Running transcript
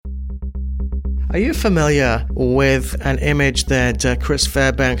Are you familiar with an image that Chris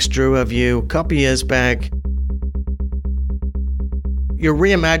Fairbanks drew of you a couple years back? You're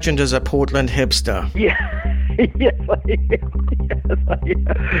reimagined as a Portland hipster. Yeah. Yes, I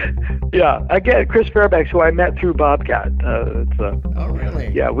am. Yeah. Again, Chris Fairbanks, who I met through Bobcat. Oh,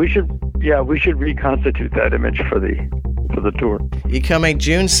 really? Yeah, we should reconstitute that image for the tour. You're coming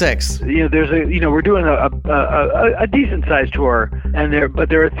June 6th. We're doing a decent sized tour, but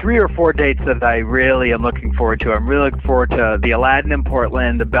there are 3 or 4 dates that I really am looking forward to. I'm really looking forward to the Aladdin in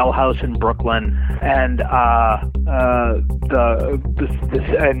Portland, the Bell House in Brooklyn, and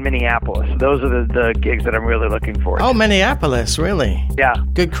and Minneapolis. Those are the gigs that I'm really looking forward to. Oh, Minneapolis, really? Yeah.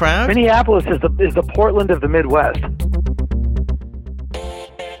 Good crowd? Minneapolis is the Portland of the Midwest.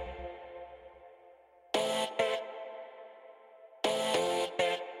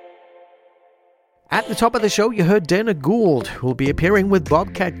 At the top of the show, you heard Dana Gould, who will be appearing with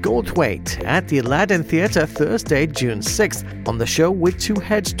Bobcat Goldthwait at the Aladdin Theatre Thursday, June 6th on the Show with Two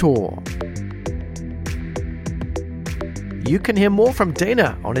Heads tour. You can hear more from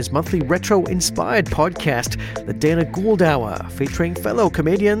Dana on his monthly retro-inspired podcast, The Dana Gould Hour, featuring fellow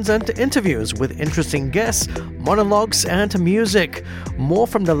comedians and interviews with interesting guests, monologues, and music. More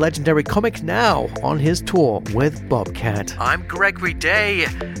from the legendary comic now on his tour with Bobcat. I'm Gregory Day.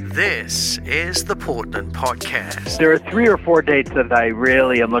 This is the Portland Podcast. There are 3 or 4 dates that I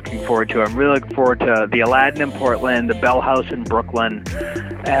really am looking forward to. I'm really looking forward to the Aladdin in Portland, the Bell House in Brooklyn,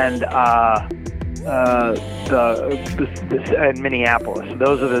 and and Minneapolis.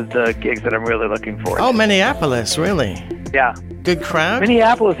 Those are the gigs that I'm really looking forward to. Oh, Minneapolis, really? Yeah. Good crowd?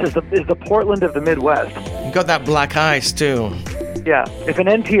 Minneapolis is the Portland of the Midwest. You got that black ice, too. Yeah. If an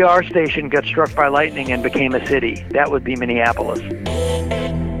NPR station got struck by lightning and became a city, that would be Minneapolis.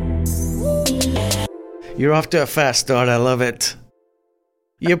 You're off to a fast start. I love it.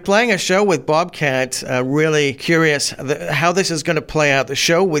 You're playing a show with Bobcat. Really curious how this is going to play out. The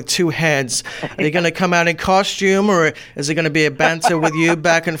Show with Two Heads. Are you going to come out in costume, or is it going to be a banter with you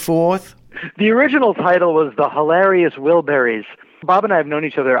back and forth? The original title was The Hilarious Wilburys. Bob and I have known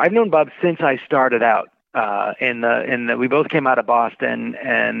each other. I've known Bob since I started out. We both came out of Boston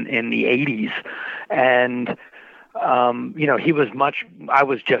and in the 80s, and I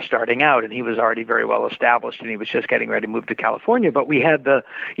was just starting out, and he was already very well established, and he was just getting ready to move to California. But we had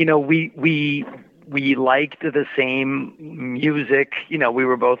we liked the same music. We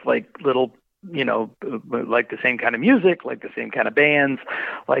were both like little, like the same kind of music, like the same kind of bands,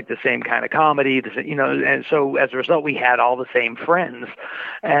 like the same kind of comedy, and so as a result, we had all the same friends,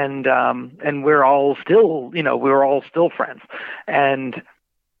 and we're all still friends, and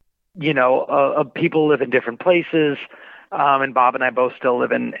people live in different places, and Bob and I both still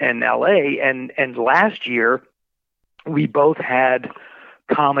live in LA. And last year, we both had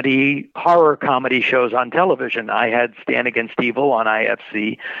horror comedy shows on television. I had Stand Against Evil on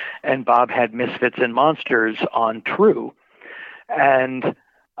IFC, and Bob had Misfits and Monsters on True. And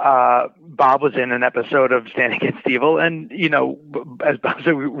Bob was in an episode of Stand Against Evil, and as Bob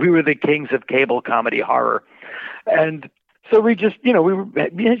said, we were the kings of cable comedy horror, and so we just, we were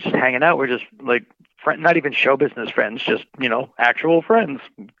just hanging out. We're just like not even show business friends, just actual friends.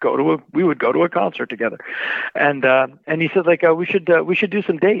 We would go to a concert together, and he said we should do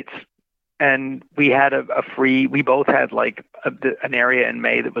some dates, and we had we both had like an area in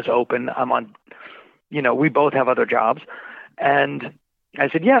May that was open. We both have other jobs, and I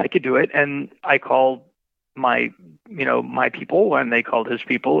said, yeah, I could do it, and I called my people, and they called his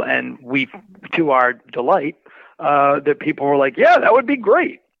people, and we, to our delight, that people were like, yeah, that would be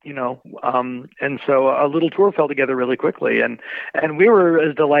great, and so a little tour fell together really quickly, and we were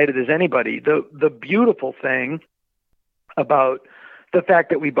as delighted as anybody. The beautiful thing about the fact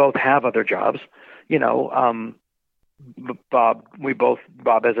that we both have other jobs,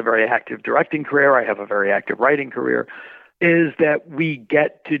 Bob has a very active directing career. I have a very active writing career, is that we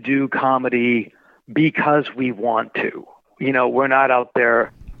get to do comedy because we want to. We're not out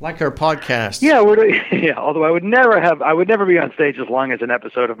there. Like our podcast. Yeah, although I would never be on stage as long as an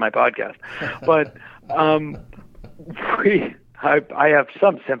episode of my podcast. But I have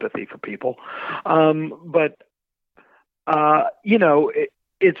some sympathy for people. But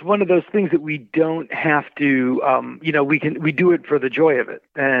it's one of those things that we don't have to, we do it for the joy of it.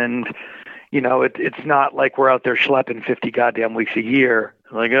 And, it's not like we're out there schlepping 50 goddamn weeks a year.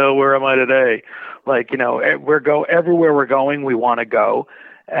 Like, oh, where am I today? Like, everywhere we're going, we want to go.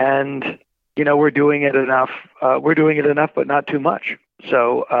 And, we're doing it enough. But not too much.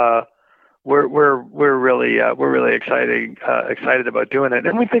 So, we're really excited about doing it.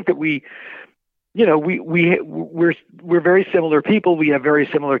 And we think that we we're very similar people. We have very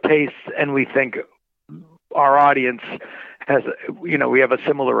similar tastes, and we think our audience has, we have a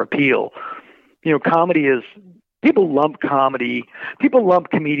similar appeal. Comedy is, people lump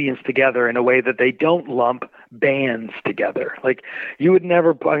comedians together in a way that they don't lump bands together. Like, you would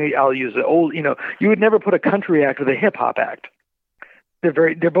never, I'll use the old, you would never put a country act with a hip hop act.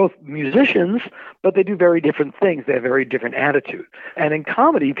 They're both musicians, but they do very different things. They have very different attitude. And in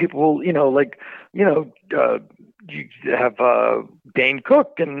comedy, people will, you have Dane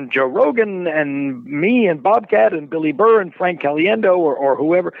Cook and Joe Rogan and me and Bobcat and Billy Burr and Frank Caliendo or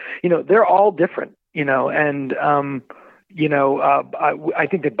whoever. They're all different. I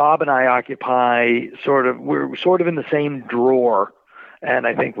think that Bob and I occupy we're sort of in the same drawer, and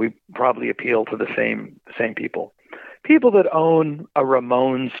I think we probably appeal to the same people. People that own a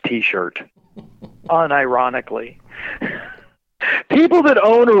Ramones T-shirt, unironically. People that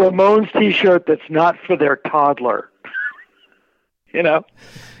own a Ramones T-shirt that's not for their toddler.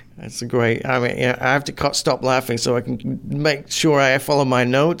 That's great. I mean, I have to stop laughing so I can make sure I follow my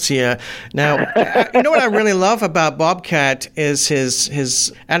notes here. Now, you know what I really love about Bobcat is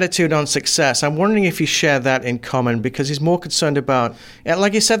his attitude on success. I'm wondering if you share that in common, because he's more concerned about,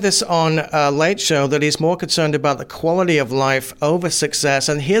 like you said this on Late Show, that he's more concerned about the quality of life over success.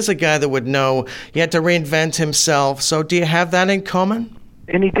 And here's a guy that would know he had to reinvent himself. So do you have that in common?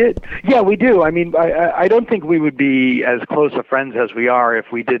 And he did. Yeah, we do. I mean, I don't think we would be as close of friends as we are if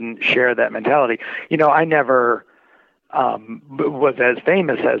we didn't share that mentality. I never was as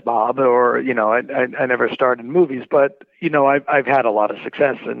famous as Bob, or, I never starred in movies, but, I've had a lot of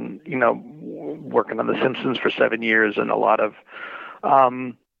success and, working on The Simpsons for 7 years, and a lot of,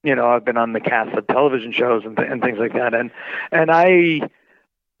 I've been on the cast of television shows and things like that. And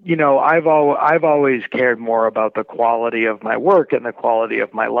I've always cared more about the quality of my work and the quality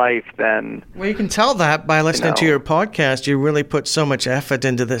of my life than... Well, you can tell that by listening to your podcast. You really put so much effort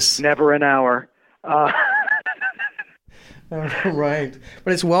into this. Never an hour. Right.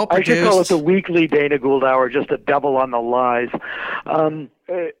 But it's well produced. I should call it the weekly Dana Gould Hour, just to double on the lies.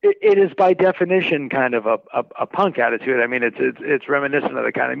 It is by definition kind of a punk attitude. I mean, it's reminiscent of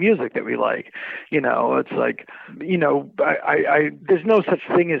the kind of music that we like. It's like, I there's no such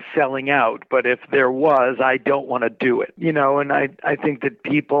thing as selling out, but if there was, I don't want to do it. And I think that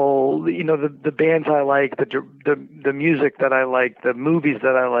people, the bands I like, the music that I like, the movies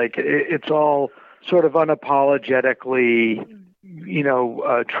that I like, it's all sort of unapologetically,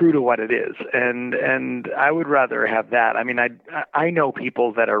 true to what it is. And I would rather have that. I mean, I know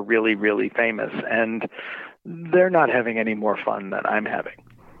people that are really, really famous, and they're not having any more fun than I'm having.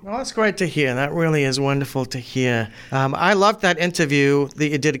 Well, that's great to hear. That really is wonderful to hear. I loved that interview that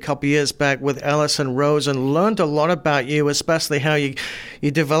you did a couple years back with Ellison Rose, and learned a lot about you, especially how you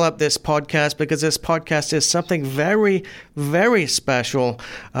developed this podcast, because this podcast is something very, very special.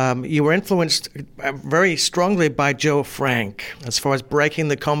 You were influenced very strongly by Joe Frank as far as breaking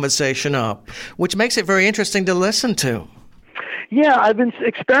the conversation up, which makes it very interesting to listen to. Yeah, I've been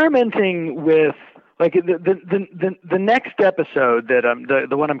experimenting with... Like the next episode that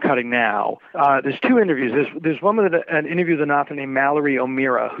the one I'm cutting now, there's two interviews. There's one with an interview with an author named Mallory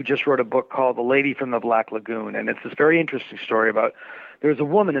O'Meara, who just wrote a book called The Lady from the Black Lagoon, and it's this very interesting story about, there was a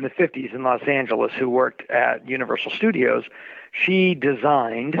woman in the 50s in Los Angeles who worked at Universal Studios. She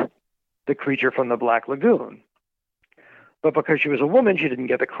designed the creature from the Black Lagoon, but because she was a woman, she didn't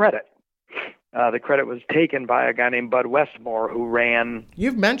get the credit. The credit was taken by a guy named Bud Westmore, who ran...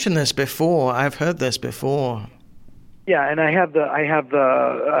 You've mentioned this before. I've heard this before. Yeah, and I have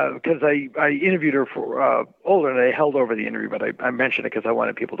the because I interviewed her for older, and I held over the interview, but I mentioned it because I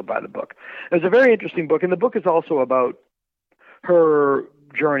wanted people to buy the book. It was a very interesting book, and the book is also about her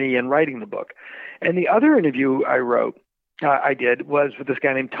journey in writing the book. And the other interview I did was with this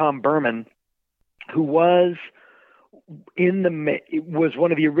guy named Tom Berman, who was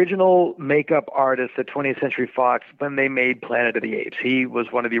one of the original makeup artists at 20th Century Fox when they made Planet of the Apes. He was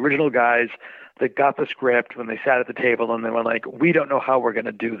one of the original guys that got the script when they sat at the table, and they were like, we don't know how we're going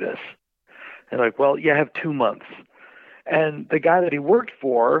to do this. And they're like, well, you have 2 months. And the guy that he worked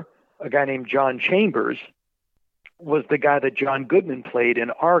for, a guy named John Chambers, was the guy that John Goodman played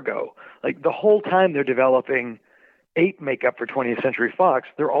in Argo. Like, the whole time they're developing ape makeup for 20th Century Fox,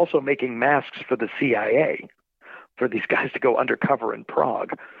 they're also making masks for the CIA, for these guys to go undercover in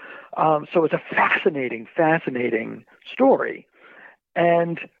Prague. So it's a fascinating story.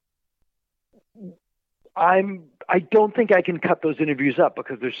 And I don't think I can cut those interviews up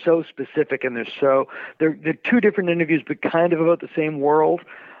because they're so specific, and they're two different interviews, but kind of about the same world.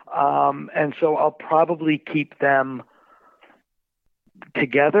 And so I'll probably keep them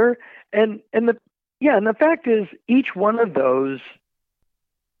together. And Yeah, and the fact is, each one of those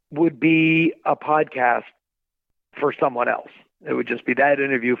would be a podcast for someone else. It would just be that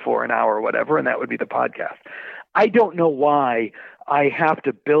interview for an hour or whatever, and that would be the podcast. I don't know why I have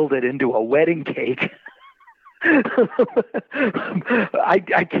to build it into a wedding cake. I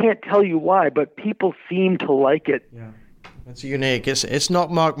can't tell you why, but people seem to like it. Yeah, it's unique. It's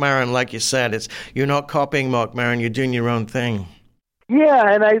not Marc Maron, like you said. You're not copying Marc Maron. You're doing your own thing.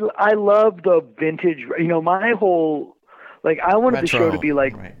 Yeah, and I love the vintage. My whole I wanted Retro, the show to be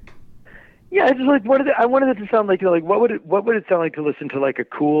like. Right. Yeah, it's just I wanted it to sound like what would it sound like to listen to like a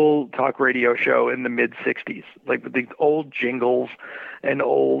cool talk radio show in the mid '60s, like with the old jingles and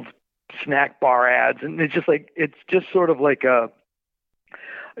old snack bar ads, and it's just sort of like a,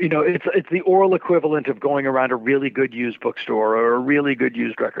 it's the oral equivalent of going around a really good used bookstore or a really good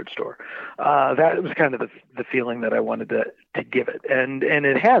used record store. That was kind of the feeling that I wanted to give it, and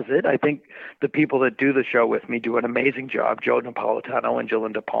it has it. I think the people that do the show with me do an amazing job: Joe Napolitano and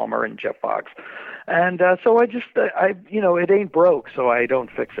Jilinda Palmer and Jeff Fox, and so it ain't broke, so I don't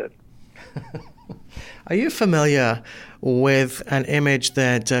fix it. Are you familiar with an image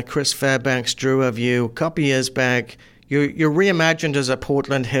that Chris Fairbanks drew of you a couple years back? You're reimagined as a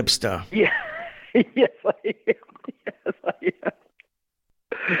Portland hipster. Yeah, yes, I am.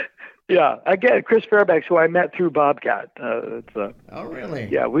 Yeah, again, Chris Fairbanks, who I met through Bobcat. Oh, really?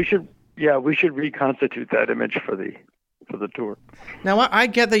 Yeah, we should reconstitute that image for the tour. Now, I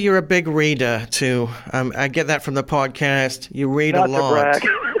get that you're a big reader too. I get that from the podcast. You read Not a lot. To brag.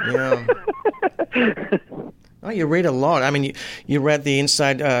 Yeah. Oh, you read a lot. I mean, you read the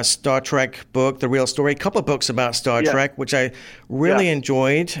Inside Star Trek book, The Real Story, a couple of books about Star Trek, which I really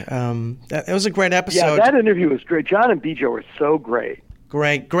enjoyed. It was a great episode. Yeah, that interview was great. John and Bijo were so great.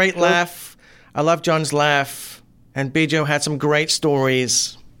 Great laugh. I love John's laugh. And Bijo had some great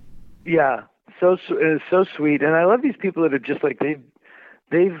stories. Yeah, so sweet. And I love these people that are just like, they've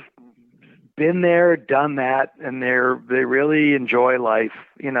been there, done that, and they really enjoy life,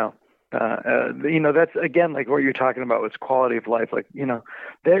 that's again like what you're talking about with quality of life. Like,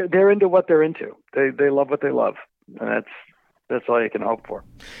 they're into what they're into. They love what they love, and that's all you can hope for.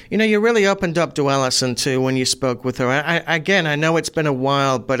 You really opened up to Allison too when you spoke with her. I know it's been a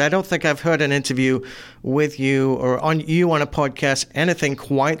while, but I don't think I've heard an interview with you or on a podcast anything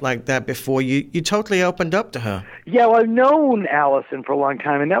quite like that before. You totally opened up to her. Yeah, well, I've known Allison for a long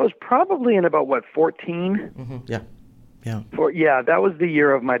time, and that was probably in about 14. Mm-hmm. Yeah. That was the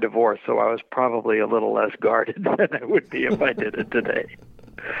year of my divorce, so I was probably a little less guarded than I would be if I did it today.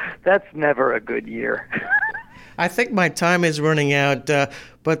 That's never a good year. I think my time is running out,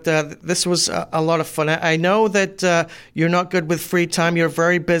 but this was a lot of fun. I know that you're not good with free time. You're a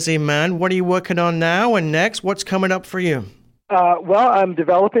very busy man. What are you working on now and next? What's coming up for you? Well, I'm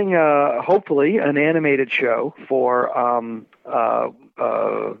developing, hopefully, an animated show for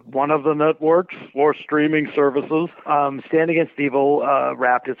one of the networks or streaming services. Stand Against Evil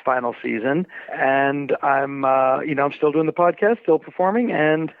wrapped its final season, and I'm still doing the podcast, still performing,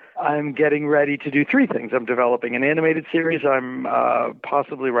 and I'm getting ready to do three things. I'm developing an animated series. I'm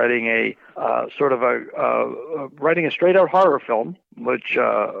possibly writing writing a straight-out horror film, which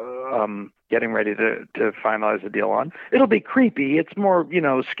I'm getting ready to finalize the deal on. It'll be creepy. It's more,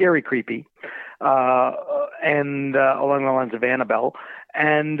 scary creepy, and along the lines of Annabelle.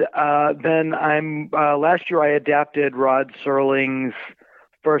 And then last year I adapted Rod Serling's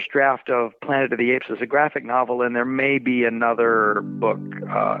first draft of Planet of the Apes as a graphic novel, and there may be another book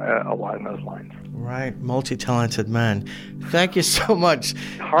along those lines. Right, multi-talented man. Thank you so much.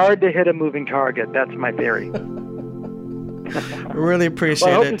 Hard to hit a moving target. That's my theory. Really appreciate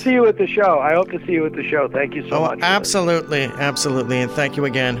it. I hope to see you at the show. Thank you so much. Absolutely. And thank you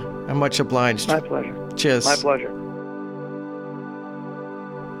again. I'm much obliged. My pleasure. Cheers. My pleasure.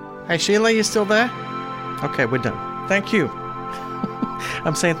 Hey, Sheila, you still there? Okay, we're done. Thank you.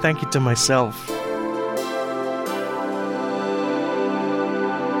 I'm saying thank you to myself.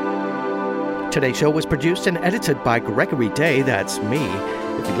 Today's show was produced and edited by Gregory Day, that's me.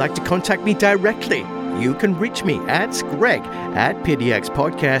 If you'd like to contact me directly, you can reach me at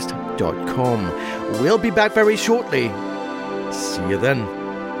greg@pdxpodcast.com. We'll be back very shortly. See you then.